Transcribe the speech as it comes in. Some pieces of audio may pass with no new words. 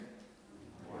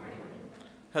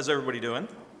How's everybody doing?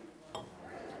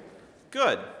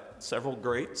 Good. Several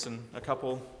greats and a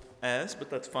couple A's, but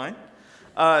that's fine.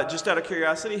 Just out of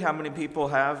curiosity, how many people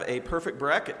have a perfect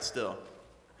bracket still?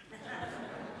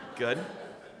 Good.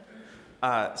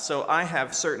 So I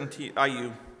have certain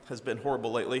IU has been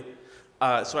horrible lately.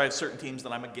 So I have certain teams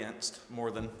that I'm against,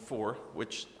 more than 4,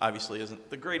 which obviously isn't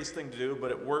the greatest thing to do,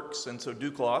 but it works. And so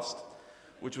Duke lost,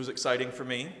 which was exciting for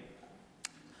me.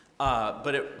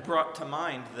 But it brought to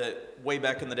mind that way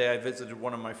back in the day, I visited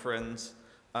one of my friends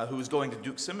who was going to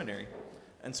Duke Seminary.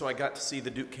 And so I got to see the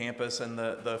Duke campus and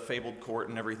the fabled court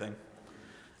and everything.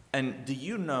 And do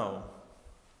you know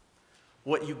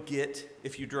what you get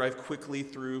if you drive quickly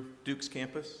through Duke's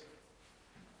campus?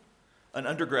 An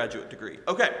undergraduate degree.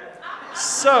 Okay,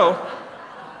 so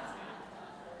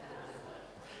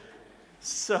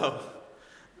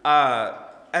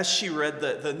as she read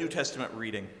the New Testament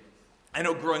reading, I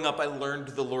know growing up I learned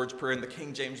the Lord's Prayer in the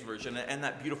King James Version and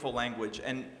that beautiful language.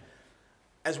 And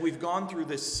as we've gone through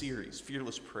this series,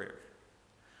 Fearless Prayer,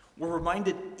 we're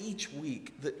reminded each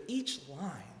week that each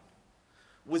line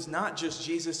was not just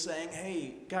Jesus saying,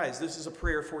 hey, guys, this is a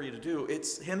prayer for you to do.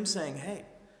 It's him saying, hey,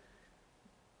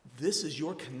 this is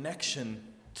your connection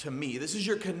to me. This is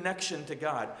your connection to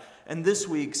God. And this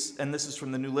week's, and this is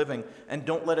from the New Living, and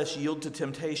don't let us yield to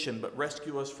temptation, but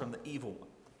rescue us from the evil one.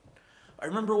 I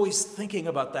remember always thinking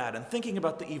about that and thinking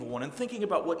about the evil one and thinking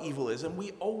about what evil is. And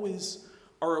we always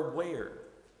are aware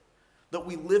that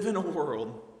we live in a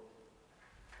world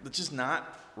that's just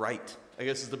not right, I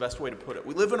guess is the best way to put it.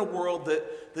 We live in a world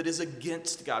that is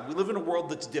against God. We live in a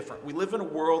world that's different. We live in a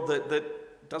world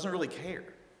that doesn't really care.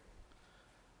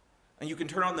 And you can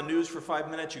turn on the news for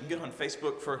 5 minutes. You can get on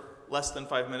Facebook for less than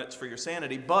 5 minutes for your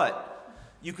sanity. But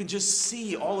you can just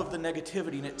see all of the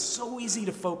negativity. And it's so easy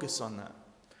to focus on that.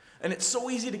 And it's so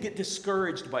easy to get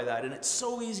discouraged by that. And it's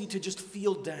so easy to just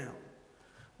feel down.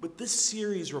 But this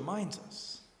series reminds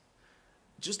us,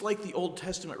 just like the Old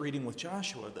Testament reading with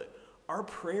Joshua, that our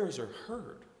prayers are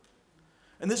heard.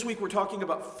 And this week we're talking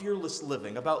about fearless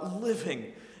living, about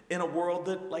living in a world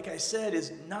that, like I said,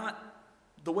 is not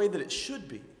the way that it should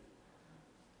be.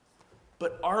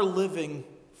 But our living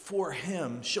for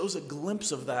him shows a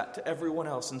glimpse of that to everyone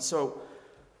else. And so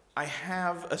I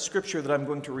have a scripture that I'm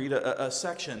going to read, a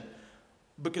section,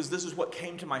 because this is what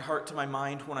came to my heart, to my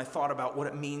mind, when I thought about what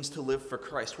it means to live for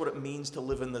Christ, what it means to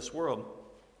live in this world.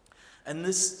 And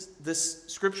this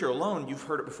scripture alone, you've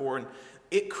heard it before, and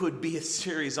it could be a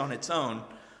series on its own,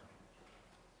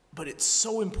 but it's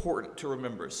so important to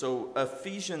remember. So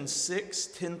Ephesians 6,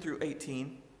 10 through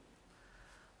 18,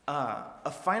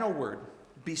 a final word,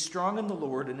 be strong in the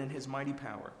Lord and in his mighty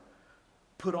power.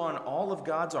 Put on all of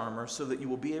God's armor so that you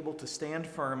will be able to stand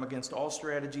firm against all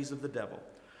strategies of the devil.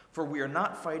 For we are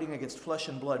not fighting against flesh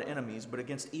and blood enemies, but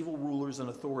against evil rulers and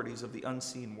authorities of the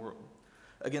unseen world,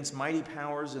 against mighty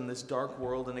powers in this dark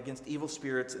world, and against evil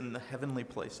spirits in the heavenly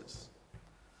places.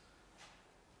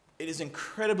 It is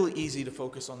incredibly easy to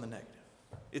focus on the negative.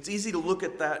 It's easy to look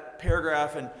at that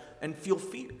paragraph and feel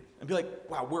fear and be like,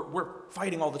 wow, we're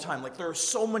fighting all the time. Like, there are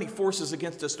so many forces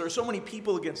against us. There are so many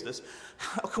people against us.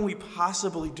 How can we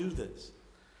possibly do this?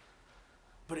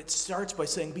 But it starts by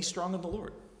saying, be strong in the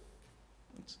Lord.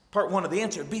 It's part one of the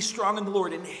answer. Be strong in the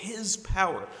Lord, in his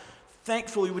power.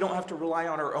 Thankfully, we don't have to rely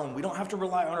on our own. We don't have to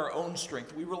rely on our own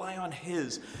strength. We rely on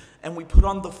his, and we put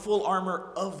on the full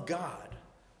armor of God.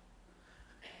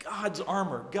 God's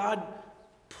armor. God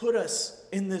put us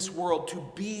in this world to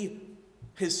be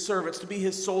his servants, to be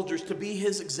his soldiers, to be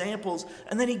his examples,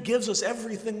 and then he gives us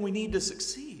everything we need to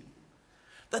succeed.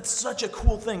 That's such a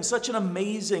cool thing, such an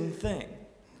amazing thing.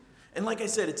 And like I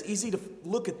said, it's easy to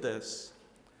look at this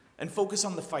and focus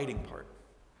on the fighting part.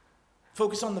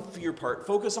 Focus on the fear part.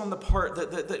 Focus on the part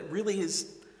that really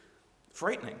is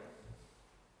frightening.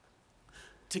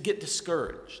 To get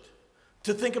discouraged.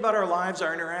 To think about our lives,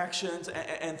 our interactions,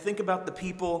 and think about the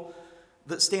people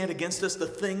that stand against us, the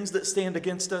things that stand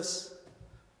against us.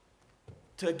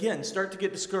 To, again, start to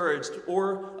get discouraged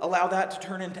or allow that to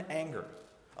turn into anger.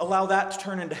 Allow that to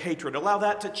turn into hatred. Allow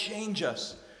that to change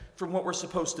us from what we're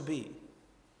supposed to be.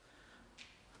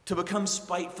 To become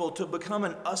spiteful, to become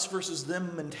an us versus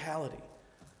them mentality.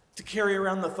 To carry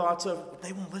around the thoughts of,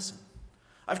 they won't listen.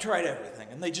 I've tried everything,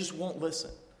 and they just won't listen.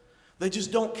 They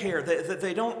just don't care.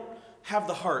 They don't have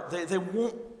the heart.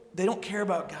 They don't care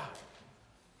about God.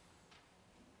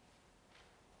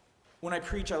 When I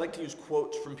preach, I like to use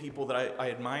quotes from people that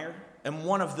I admire. And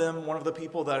one of the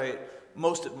people that I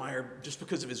most admire, just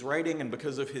because of his writing and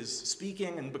because of his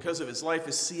speaking and because of his life,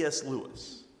 is C.S.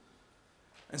 Lewis.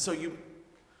 And so you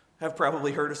have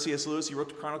probably heard of C.S. Lewis. He wrote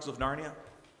the Chronicles of Narnia.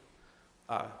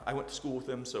 I went to school with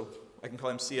him, so I can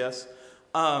call him CS.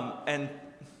 And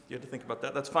you had to think about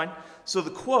that. That's fine. So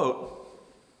the quote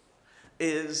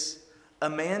is, "A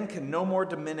man can no more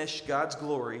diminish God's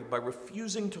glory by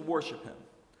refusing to worship him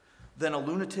than a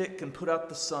lunatic can put out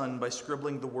the sun by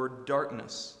scribbling the word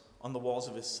darkness on the walls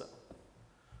of his cell."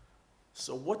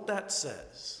 So what that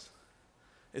says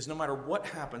is no matter what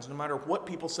happens, no matter what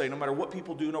people say, no matter what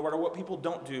people do, no matter what people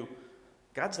don't do,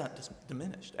 God's not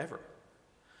diminished, ever.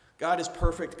 God is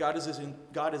perfect. God is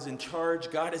in charge.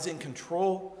 God is in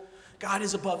control. God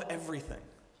is above everything.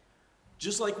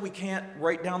 Just like we can't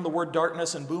write down the word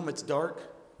darkness and boom, it's dark,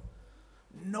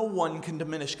 no one can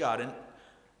diminish God. And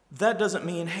that doesn't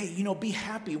mean, hey, be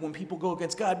happy when people go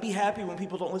against God. Be happy when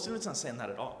people don't listen. It's not saying that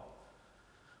at all.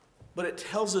 But it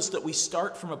tells us that we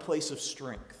start from a place of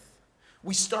strength.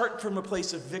 We start from a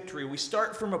place of victory. We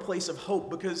start from a place of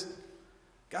hope because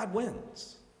God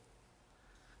wins.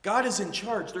 God is in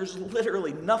charge. There's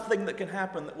literally nothing that can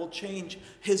happen that will change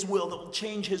his will, that will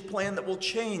change his plan, that will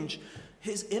change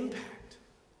his impact.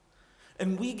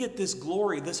 And we get this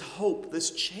glory, this hope,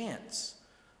 this chance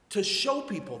to show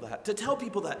people that, to tell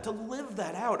people that, to live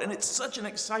that out. And it's such an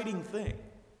exciting thing.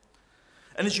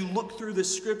 And as you look through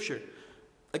this scripture,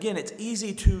 again, it's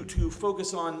easy to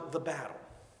focus on the battle.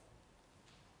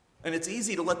 And it's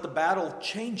easy to let the battle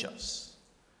change us.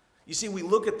 You see, we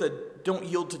look at the don't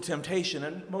yield to temptation,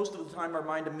 and most of the time our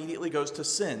mind immediately goes to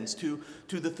sins, to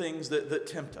the things that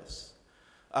tempt us.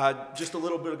 Just a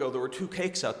little bit ago, there were 2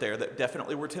 cakes out there that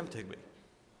definitely were tempting me.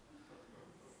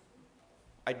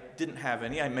 I didn't have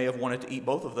any. I may have wanted to eat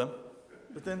both of them.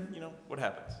 But then, what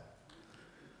happens?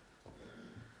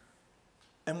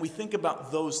 And we think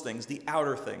about those things, the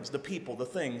outer things, the people, the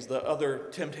things, the other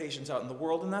temptations out in the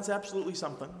world, and that's absolutely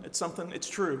something. It's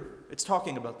true. It's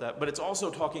talking about that, but it's also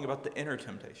talking about the inner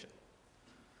temptation.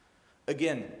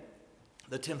 Again,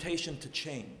 the temptation to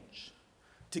change,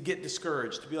 to get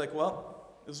discouraged, to be like, well,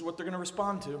 this is what they're going to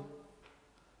respond to.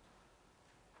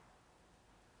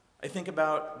 I think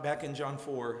about back in John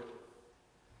 4,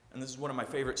 and this is one of my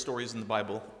favorite stories in the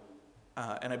Bible,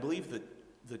 and I believe that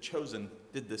The Chosen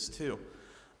did this too.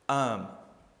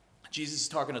 Jesus is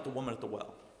talking to the woman at the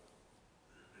well.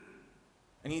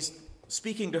 And he's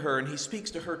speaking to her, and he speaks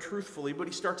to her truthfully, but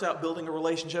he starts out building a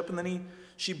relationship, and then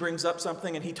she brings up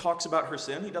something, and he talks about her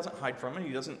sin. He doesn't hide from it.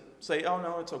 He doesn't say, oh,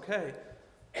 no, it's okay.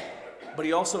 But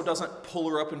he also doesn't pull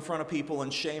her up in front of people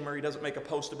and shame her. He doesn't make a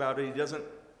post about it. He doesn't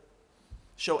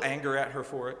show anger at her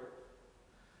for it.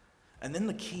 And then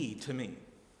the key to me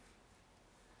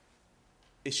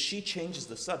is she changes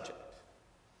the subject.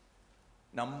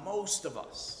 Now, most of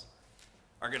us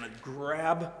are going to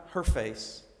grab her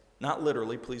face, not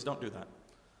literally, please don't do that,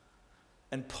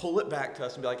 and pull it back to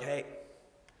us and be like, hey,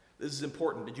 this is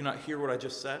important. Did you not hear what I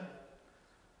just said?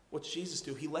 What's Jesus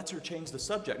do? He lets her change the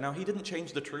subject. Now, he didn't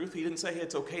change the truth. He didn't say, hey,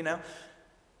 it's okay now.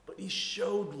 But he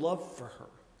showed love for her.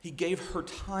 He gave her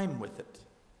time with it.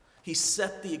 He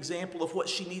set the example of what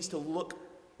she needs to look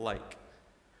like.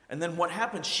 And then what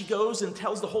happens? She goes and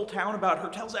tells the whole town about her,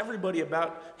 tells everybody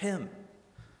about him.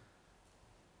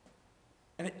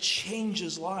 And it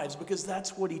changes lives because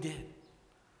that's what he did.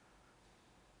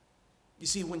 You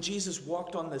see, when Jesus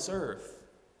walked on this earth,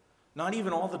 not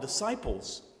even all the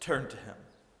disciples turned to him.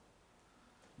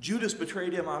 Judas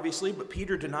betrayed him, obviously, but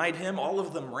Peter denied him. All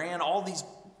of them ran. All these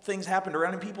things happened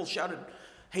around him. People shouted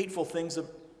hateful things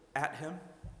at him.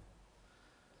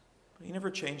 But he never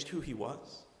changed who he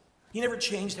was. He never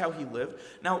changed how he lived.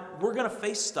 Now, we're going to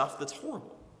face stuff that's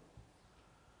horrible.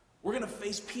 We're going to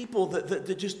face people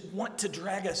that just want to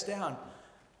drag us down.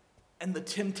 And the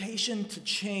temptation to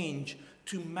change,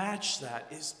 to match that,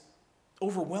 is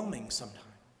overwhelming sometimes.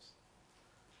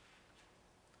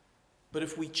 But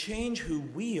if we change who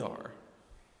we are,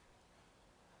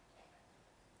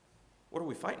 what are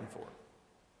we fighting for?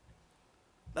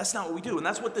 That's not what we do. And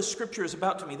that's what this scripture is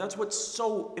about to me. That's what's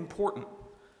so important.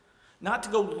 Not to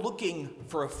go looking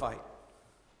for a fight,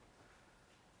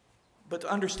 but to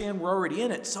understand we're already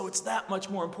in it. So it's that much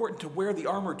more important to wear the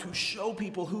armor, to show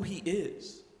people who he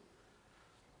is.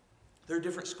 There are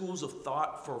different schools of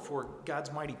thought for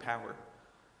God's mighty power.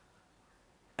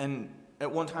 And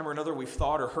at one time or another, we've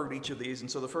thought or heard each of these. And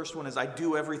so the first one is, I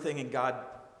do everything and God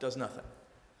does nothing.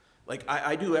 Like,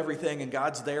 I do everything and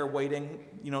God's there waiting,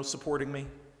 supporting me.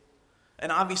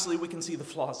 And obviously we can see the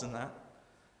flaws in that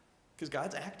because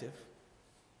God's active.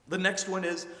 The next one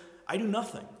is, I do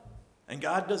nothing and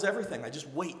God does everything. I just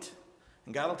wait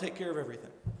and God will take care of everything.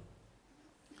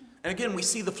 And again, we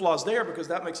see the flaws there because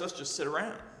that makes us just sit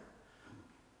around.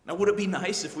 Now, would it be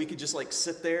nice if we could just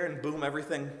sit there and boom,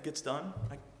 everything gets done?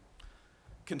 I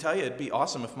can tell you it'd be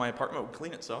awesome if my apartment would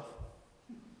clean itself.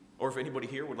 Or if anybody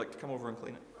here would like to come over and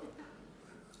clean it.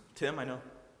 Tim, I know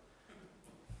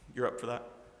you're up for that.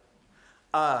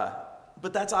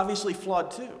 But that's obviously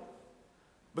flawed too,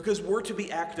 because we're to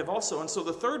be active also. And so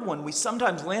the third one, we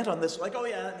sometimes land on this like, oh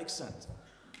yeah, that makes sense.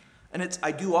 And it's,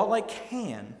 I do all I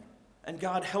can, and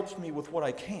God helps me with what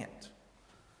I can't.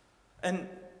 And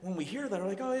when we hear that, we're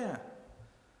like, oh yeah.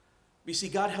 You see,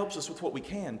 God helps us with what we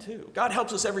can too. God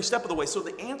helps us every step of the way. So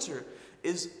the answer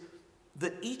is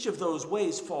that each of those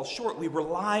ways falls short. We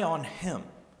rely on Him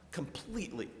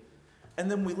completely. And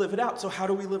then we live it out. So how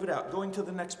do we live it out? Going to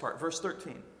the next part, verse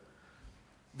 13.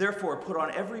 Therefore, put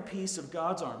on every piece of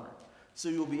God's armor, so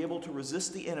you will be able to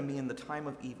resist the enemy in the time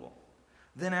of evil.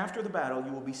 Then after the battle,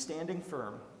 you will be standing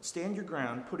firm. Stand your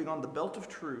ground, putting on the belt of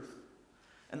truth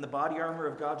and the body armor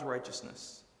of God's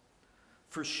righteousness.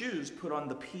 For shoes, put on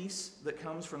the peace that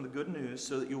comes from the good news,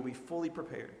 so that you will be fully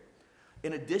prepared.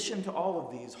 In addition to all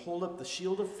of these, hold up the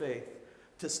shield of faith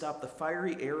to stop the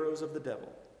fiery arrows of the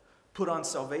devil. Put on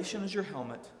salvation as your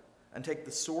helmet, and take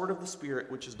the sword of the Spirit,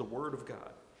 which is the word of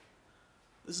God.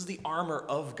 This is the armor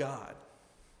of God.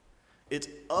 It's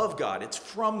of God, it's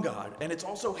from God, and it's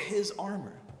also His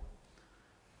armor.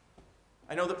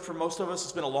 I know that for most of us,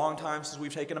 it's been a long time since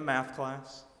we've taken a math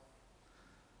class.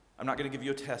 I'm not going to give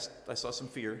you a test. I saw some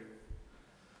fear.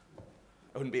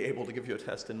 I wouldn't be able to give you a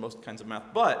test in most kinds of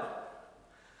math. But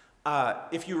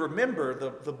if you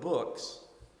remember the books,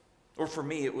 or for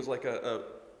me, it was like a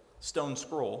stone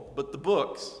scroll, but the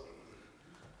books,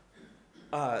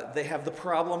 they have the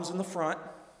problems in the front,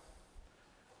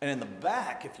 and in the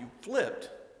back, if you flipped,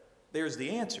 there's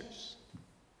the answers.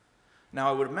 Now,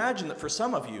 I would imagine that for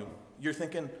some of you, you're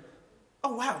thinking,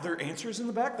 oh wow, there are answers in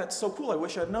the back? That's so cool, I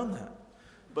wish I'd known that.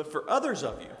 But for others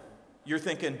of you, you're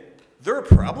thinking, there are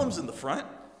problems in the front?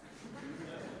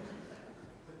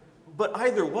 But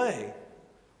either way,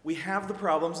 we have the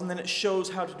problems, and then it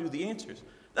shows how to do the answers.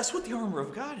 That's what the armor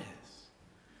of God is.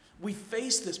 We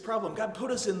face this problem. God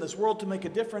put us in this world to make a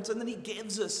difference, and then He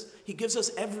gives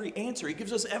us every answer. He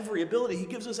gives us every ability. He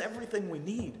gives us everything we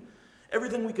need,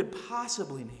 everything we could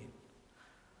possibly need.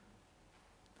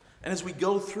 And as we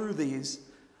go through these,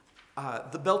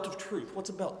 the belt of truth, what's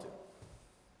a belt do?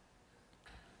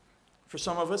 For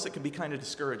some of us, it can be kind of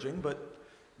discouraging, but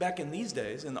back in these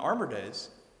days, in the armor days,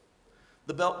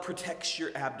 the belt protects your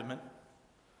abdomen.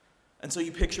 And so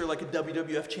you picture like a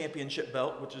WWF championship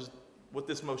belt, which is what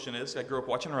this motion is. I grew up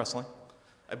watching wrestling.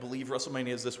 I believe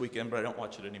WrestleMania is this weekend, but I don't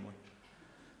watch it anymore.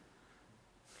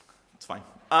 It's fine.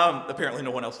 Apparently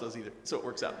no one else does either, so it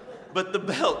works out. But the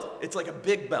belt, it's like a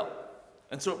big belt.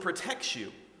 And so it protects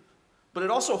you, but it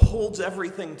also holds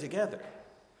everything together.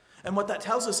 And what that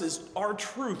tells us is our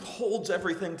truth holds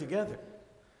everything together.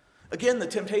 Again, the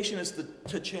temptation is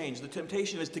to change. The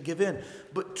temptation is to give in.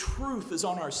 But truth is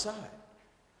on our side.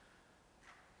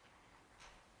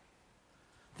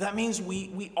 That means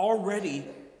we already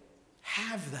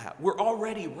have that. We're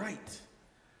already right.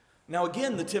 Now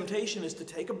again, the temptation is to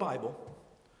take a Bible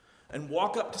and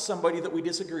walk up to somebody that we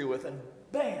disagree with and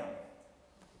bam,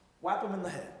 whap them in the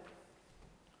head.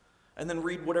 And then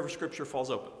read whatever scripture falls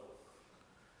open.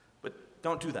 But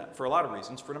don't do that for a lot of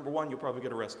reasons. For number one, you'll probably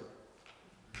get arrested.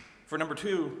 For number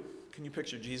two, can you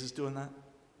picture Jesus doing that?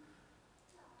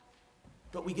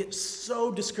 But we get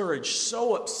so discouraged,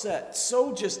 so upset,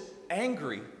 so just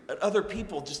angry at other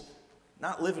people just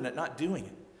not living it, not doing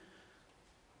it,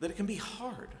 that it can be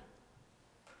hard.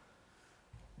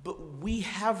 But we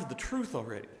have the truth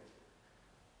already.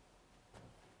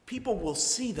 People will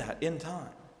see that in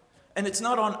time. And it's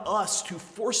not on us to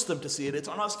force them to see it. It's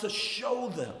on us to show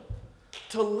them,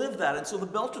 to live that. And so the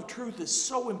belt of truth is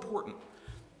so important.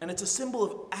 And it's a symbol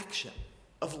of action,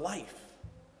 of life.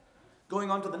 Going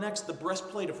on to the next, the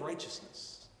breastplate of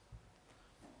righteousness.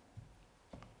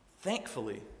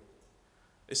 Thankfully,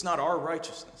 it's not our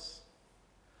righteousness.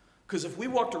 Because if we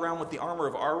walked around with the armor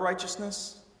of our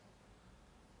righteousness,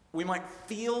 we might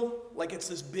feel like it's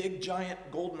this big, giant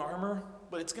golden armor,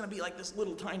 but it's going to be like this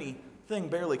little tiny thing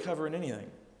barely covering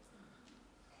anything.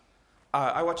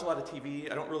 I watch a lot of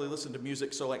TV. I don't really listen to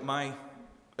music, so like my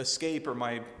escape or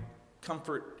my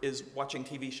comfort is watching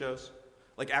TV shows.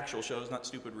 Like actual shows, not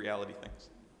stupid reality things.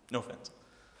 No offense.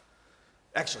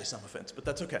 Actually, some offense, but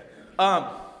that's okay.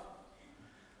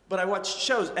 But I watch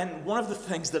shows, and one of the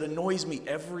things that annoys me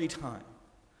every time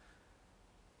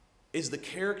is the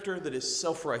character that is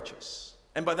self-righteous.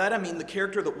 And by that I mean the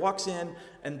character that walks in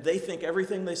and they think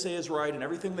everything they say is right and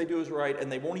everything they do is right,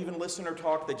 and they won't even listen or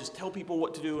talk. They just tell people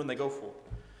what to do and they go for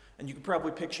it. And you can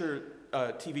probably picture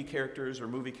TV characters or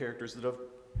movie characters that have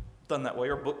done that way,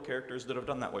 or book characters that have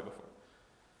done that way before.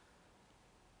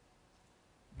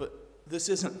 But this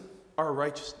isn't our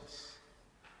righteousness.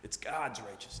 It's God's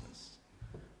righteousness.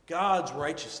 God's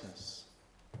righteousness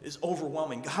is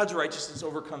overwhelming. God's righteousness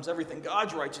overcomes everything.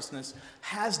 God's righteousness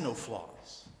has no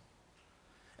flaws.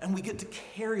 And we get to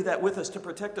carry that with us to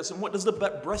protect us. And what does the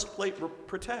breastplate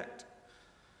protect?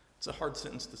 It's a hard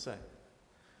sentence to say.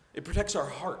 It protects our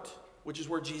heart, which is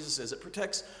where Jesus is. It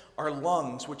protects our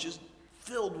lungs, which is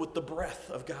filled with the breath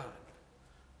of God.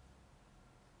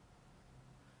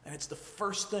 And it's the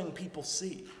first thing people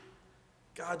see.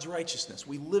 God's righteousness.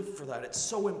 We live for that. It's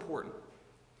so important.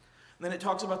 And then it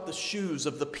talks about the shoes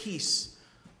of the peace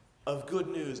of good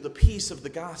news, the peace of the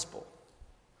gospel.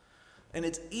 And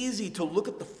it's easy to look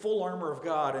at the full armor of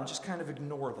God and just kind of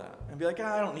ignore that. And be like,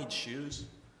 I don't need shoes.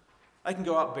 I can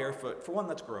go out barefoot. For one,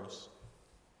 that's gross.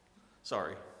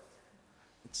 Sorry.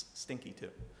 It's stinky too.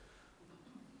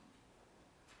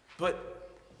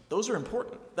 But those are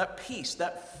important. That peace,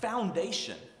 that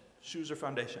foundation, shoes are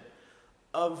foundation,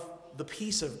 of the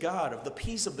peace of God, of the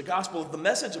peace of the gospel, of the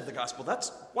message of the gospel.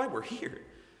 That's why we're here.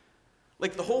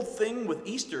 Like the whole thing with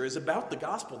Easter is about the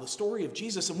gospel, the story of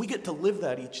Jesus, and we get to live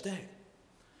that each day.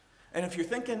 And if you're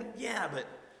thinking, yeah, but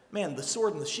man, the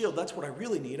sword and the shield, that's what I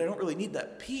really need. I don't really need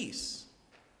that peace.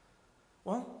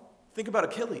 Well, think about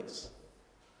Achilles.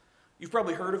 You've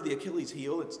probably heard of the Achilles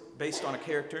heel. It's based on a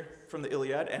character from the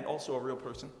Iliad and also a real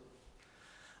person.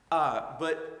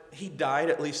 But he died,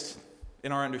 at least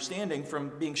in our understanding, from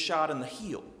being shot in the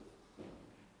heel.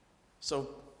 So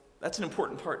that's an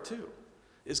important part too,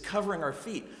 is covering our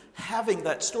feet, having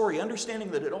that story,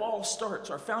 understanding that it all starts,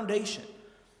 our foundation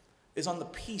is on the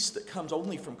peace that comes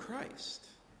only from Christ.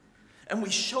 And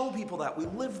we show people that, we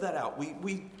live that out,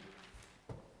 we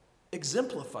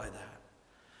exemplify that.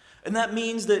 And that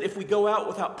means that if we go out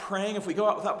without praying, if we go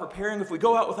out without preparing, if we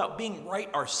go out without being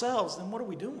right ourselves, then what are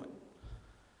we doing?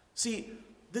 See,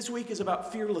 this week is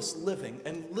about fearless living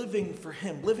and living for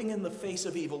Him, living in the face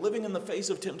of evil, living in the face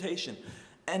of temptation.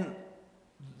 And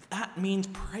that means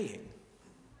praying.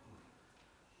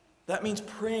 That means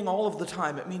praying all of the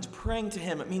time. It means praying to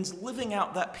Him. It means living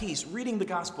out that peace, reading the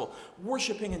gospel,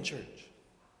 worshiping in church.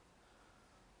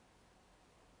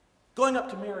 Going up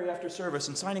to Mary after service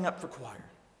and signing up for choir.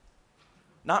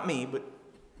 Not me, but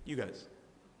you guys.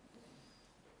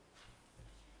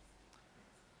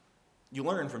 You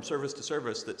learn from service to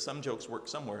service that some jokes work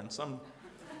somewhere and some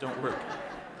don't work.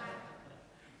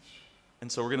 And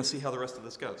so we're going to see how the rest of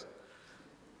this goes.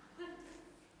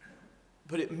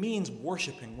 But it means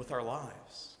worshiping with our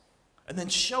lives. And then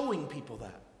showing people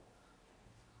that.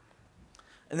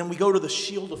 And then we go to the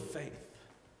shield of faith.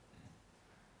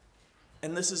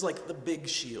 And this is like the big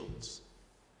shields.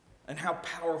 And how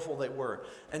powerful they were.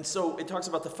 And so it talks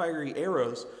about the fiery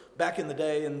arrows. Back in the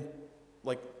day, in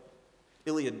like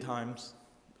Iliad times,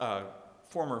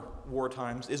 former war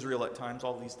times, Israelite times,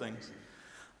 all these things.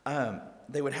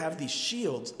 They would have these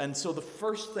shields, and so the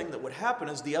first thing that would happen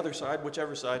is the other side,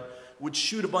 whichever side, would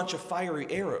shoot a bunch of fiery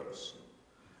arrows.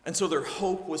 And so their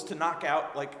hope was to knock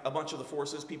out like a bunch of the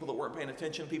forces, people that weren't paying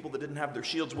attention, people that didn't have their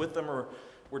shields with them or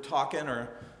were talking or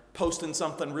posting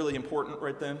something really important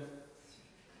right then.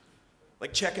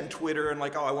 Like checking Twitter and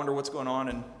like, oh, I wonder what's going on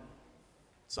and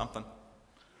something.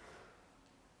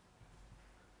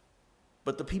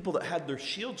 But the people that had their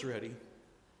shields ready,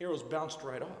 arrows bounced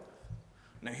right off.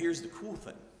 Now here's the cool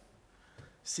thing.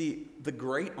 See, the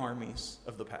great armies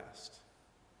of the past,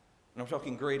 and I'm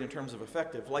talking great in terms of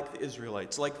effective, like the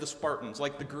Israelites, like the Spartans,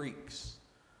 like the Greeks,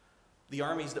 the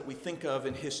armies that we think of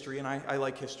in history, and I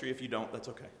like history. If you don't, that's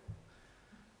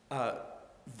okay.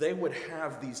 They would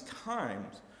have these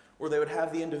times where they would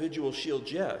have the individual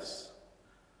shields, yes,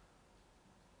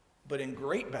 but in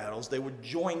great battles, they would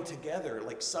join together,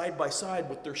 like side by side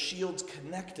with their shields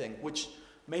connecting, which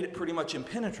made it pretty much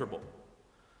impenetrable.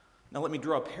 Now let me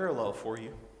draw a parallel for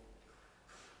you.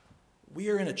 We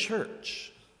are in a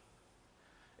church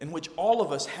in which all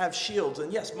of us have shields.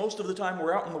 And yes, most of the time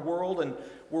we're out in the world and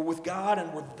we're with God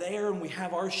and we're there and we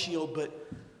have our shield,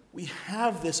 but we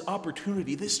have this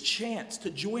opportunity, this chance to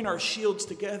join our shields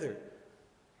together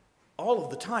all of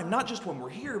the time, not just when we're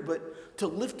here, but to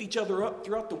lift each other up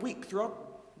throughout the week,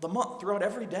 throughout the month, throughout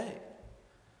every day.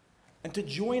 And to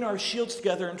join our shields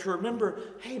together and to remember,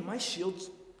 hey, my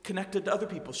shield's connected to other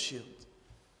people's shields.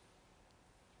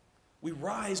 We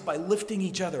rise by lifting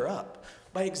each other up,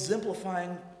 by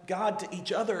exemplifying God to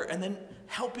each other, and then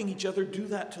helping each other do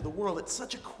that to the world. It's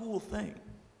such a cool thing.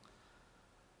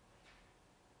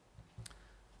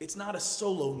 It's not a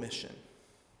solo mission.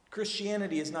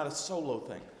 Christianity is not a solo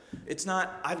thing. It's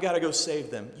not, I've got to go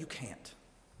save them. You can't.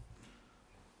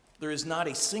 There is not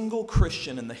a single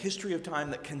Christian in the history of time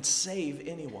that can save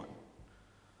anyone.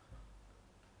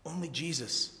 Only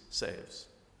Jesus saves.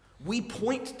 We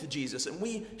point to Jesus and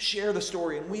we share the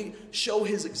story and we show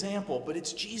his example, but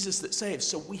it's Jesus that saves.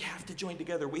 So we have to join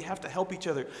together. We have to help each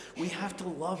other. We have to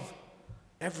love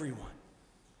everyone.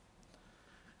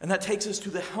 And that takes us to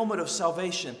the helmet of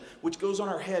salvation, which goes on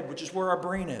our head, which is where our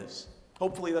brain is.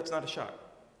 Hopefully that's not a shock.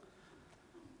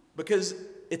 Because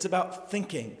it's about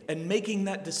thinking and making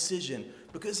that decision,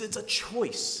 because it's a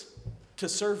choice to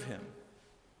serve him.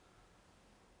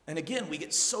 And again, we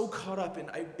get so caught up in,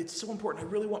 it's so important. I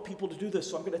really want people to do this,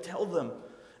 so I'm going to tell them.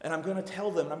 And I'm going to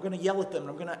tell them, and I'm going to yell at them, and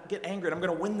I'm going to get angry, and I'm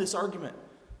going to win this argument.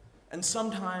 And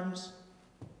sometimes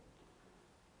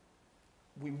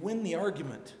we win the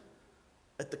argument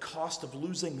at the cost of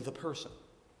losing the person.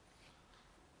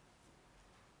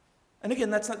 And again,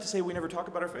 that's not to say we never talk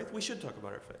about our faith. We should talk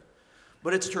about our faith.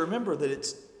 But it's to remember that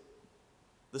it's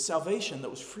the salvation that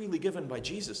was freely given by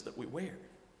Jesus that we wear.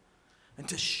 And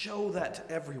to show that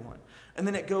to everyone. And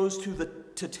then it goes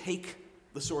to take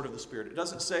the sword of the Spirit. It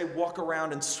doesn't say walk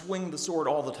around and swing the sword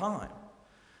all the time.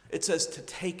 It says to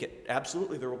take it.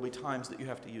 Absolutely, there will be times that you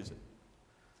have to use it.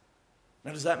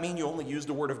 Now, does that mean you only use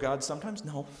the Word of God sometimes?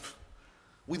 No.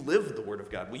 We live the Word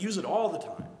of God. We use it all the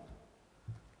time.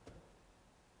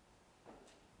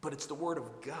 But it's the Word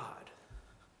of God.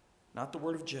 Not the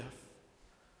word of Jeff.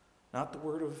 Not the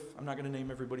word of, I'm not going to name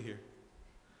everybody here.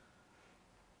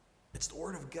 It's the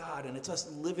word of God, and it's us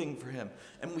living for him.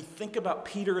 And we think about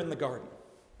Peter in the garden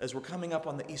as we're coming up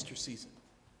on the Easter season,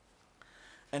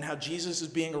 and how Jesus is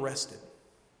being arrested.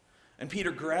 And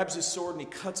Peter grabs his sword and he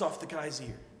cuts off the guy's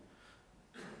ear.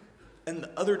 And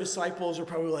the other disciples are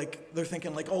probably like, they're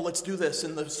thinking like, oh, let's do this.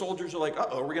 And the soldiers are like,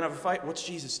 uh-oh, are we going to have a fight? What's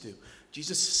Jesus do?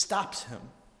 Jesus stops him.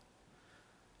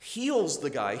 Heals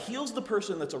the guy, heals the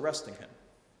person that's arresting him.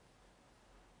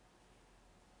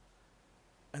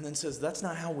 And then says, that's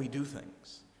not how we do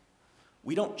things.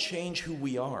 We don't change who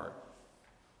we are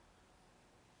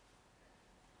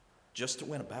just to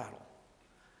win a battle.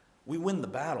 We win the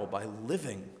battle by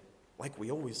living like we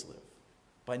always live,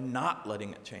 by not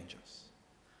letting it change us.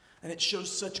 And it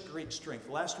shows such great strength.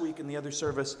 Last week in the other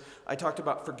service, I talked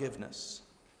about forgiveness.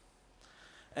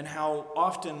 And how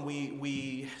often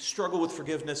we struggle with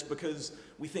forgiveness because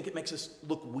we think it makes us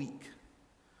look weak.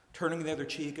 Turning the other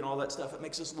cheek and all that stuff, it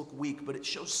makes us look weak. But it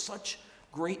shows such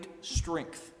great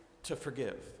strength to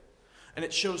forgive. And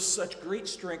it shows such great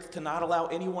strength to not allow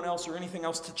anyone else or anything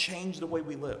else to change the way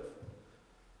we live.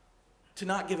 To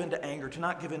not give in to anger, to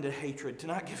not give in to hatred, to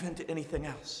not give in to anything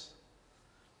else.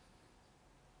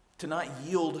 To not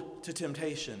yield to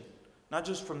temptation. Not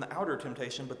just from the outer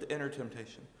temptation, but the inner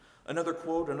temptation. Another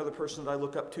quote, another person that I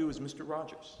look up to is Mr.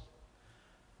 Rogers.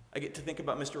 I get to think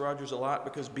about Mr. Rogers a lot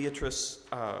because Beatrice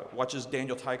watches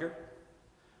Daniel Tiger,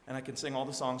 and I can sing all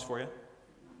the songs for you.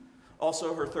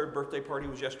 Also, her 3rd birthday party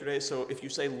was yesterday, so if you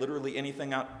say literally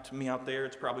anything out to me out there,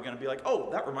 it's probably going to be like, oh,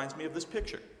 that reminds me of this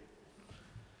picture.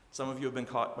 Some of you have been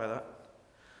caught by that.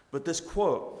 But this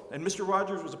quote, and Mr.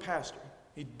 Rogers was a pastor.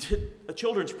 He did a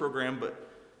children's program, but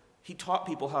he taught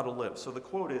people how to live. So the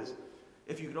quote is,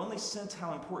 if you could only sense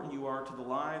how important you are to the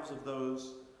lives of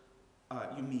those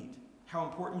you meet, how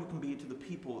important you can be to the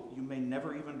people you may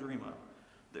never even dream of,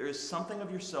 there is something of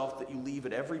yourself that you leave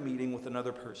at every meeting with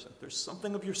another person. There's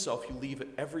something of yourself you leave at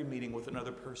every meeting with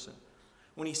another person.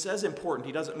 When he says important,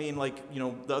 he doesn't mean like,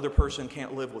 the other person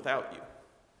can't live without you.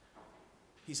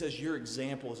 He says your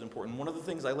example is important. One of the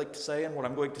things I like to say, and what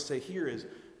I'm going to say here is,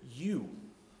 you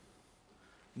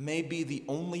may be the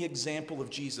only example of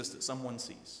Jesus that someone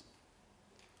sees.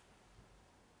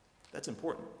 That's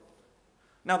important.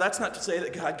 Now, that's not to say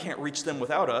that God can't reach them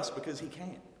without us, because he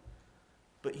can.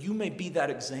 But you may be that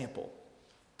example.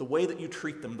 The way that you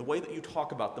treat them, the way that you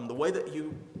talk about them, the way that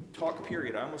you talk,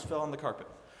 period. I almost fell on the carpet.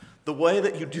 The way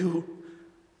that you do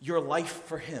your life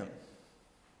for him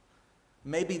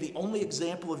may be the only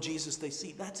example of Jesus they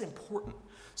see. That's important.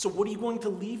 So what are you going to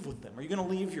leave with them? Are you going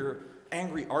to leave your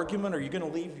angry argument? Are you going to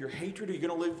leave your hatred? Are you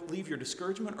going to leave your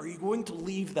discouragement? Are you going to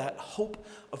leave that hope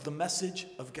of the message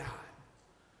of God?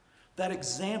 That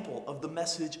example of the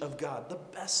message of God, the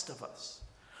best of us.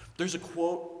 There's a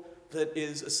quote that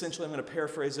is essentially, I'm going to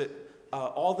paraphrase it,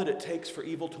 all that it takes for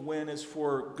evil to win is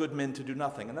for good men to do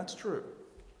nothing. And that's true.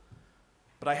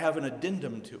 But I have an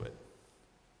addendum to it.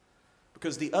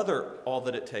 Because the other all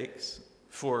that it takes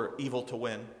for evil to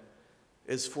win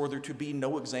is for there to be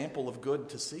no example of good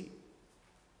to see.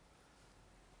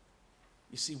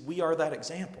 You see, we are that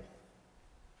example.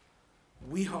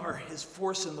 We are his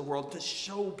force in the world to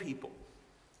show people.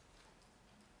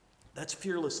 That's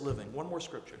fearless living. One more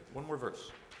scripture, one more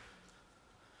verse.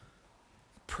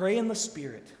 Pray in the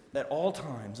Spirit at all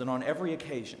times and on every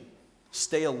occasion.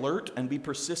 Stay alert and be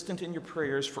persistent in your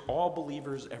prayers for all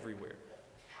believers everywhere.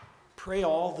 Pray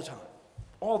all the time.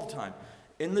 All the time.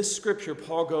 In this scripture,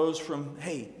 Paul goes from,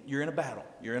 hey, you're in a battle.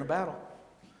 You're in a battle.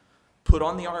 Put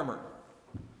on the armor.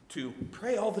 To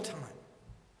pray all the time.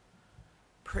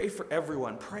 Pray for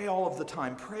everyone. Pray all of the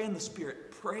time. Pray in the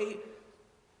Spirit. Pray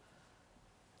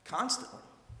constantly.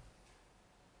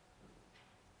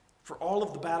 For all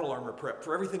of the battle armor prep,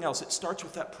 for everything else, it starts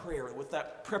with that prayer, with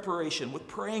that preparation, with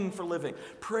praying for living,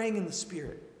 praying in the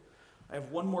Spirit. I have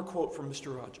one more quote from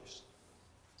Mr. Rogers.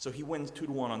 So he wins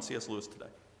 2-1 on C.S. Lewis today.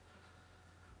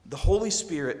 The Holy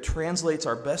Spirit translates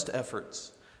our best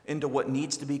efforts into what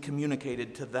needs to be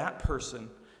communicated to that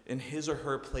person in his or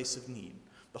her place of need.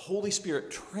 The Holy Spirit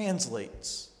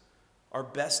translates our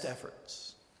best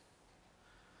efforts.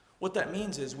 What that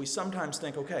means is we sometimes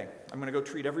think, okay, I'm going to go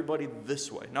treat everybody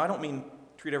this way. Now, I don't mean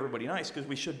treat everybody nice, because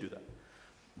we should do that.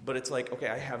 But it's like, okay,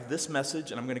 I have this message,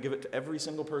 and I'm going to give it to every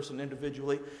single person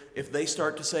individually. If they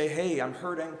start to say, hey, I'm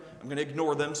hurting, I'm going to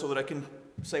ignore them so that I can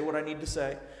say what I need to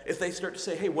say. If they start to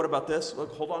say, hey, what about this?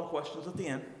 Look, hold on, questions at the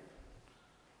end.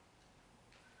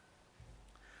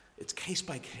 It's case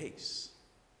by case.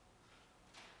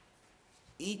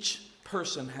 Each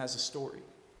person has a story.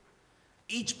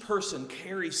 Each person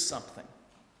carries something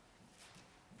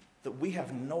that we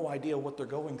have no idea what they're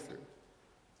going through.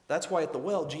 That's why at the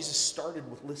well, Jesus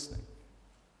started with listening,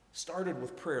 started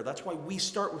with prayer. That's why we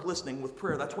start with listening, with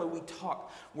prayer. That's why we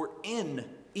talk. We're in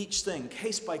each thing,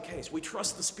 case by case. We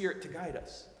trust the Spirit to guide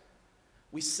us.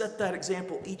 We set that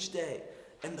example each day.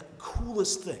 And the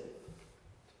coolest thing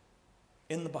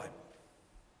in the Bible,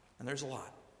 and there's a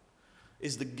lot,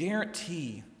 is the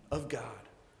guarantee of God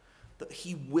that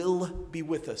He will be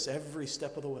with us every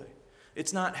step of the way.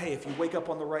 It's not, hey, if you wake up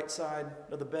on the right side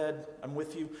of the bed, I'm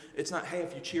with you. It's not, hey,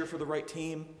 if you cheer for the right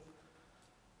team,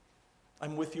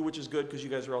 I'm with you, which is good because you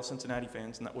guys are all Cincinnati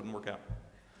fans and that wouldn't work out.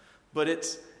 But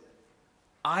it's,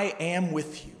 I am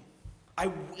with you. I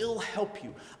will help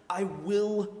you. I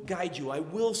will guide you. I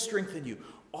will strengthen you.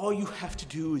 All you have to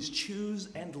do is choose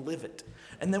and live it.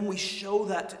 And then we show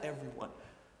that to everyone.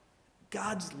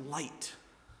 God's light.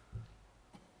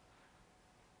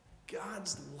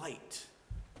 God's light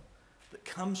that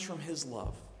comes from His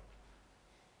love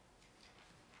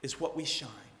is what we shine.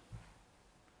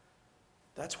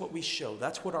 That's what we show.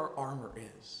 That's what our armor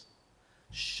is.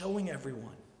 Showing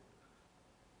everyone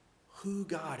who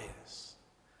God is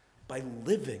by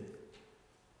living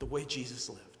the way Jesus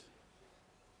lived.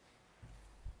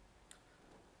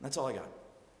 That's all I got.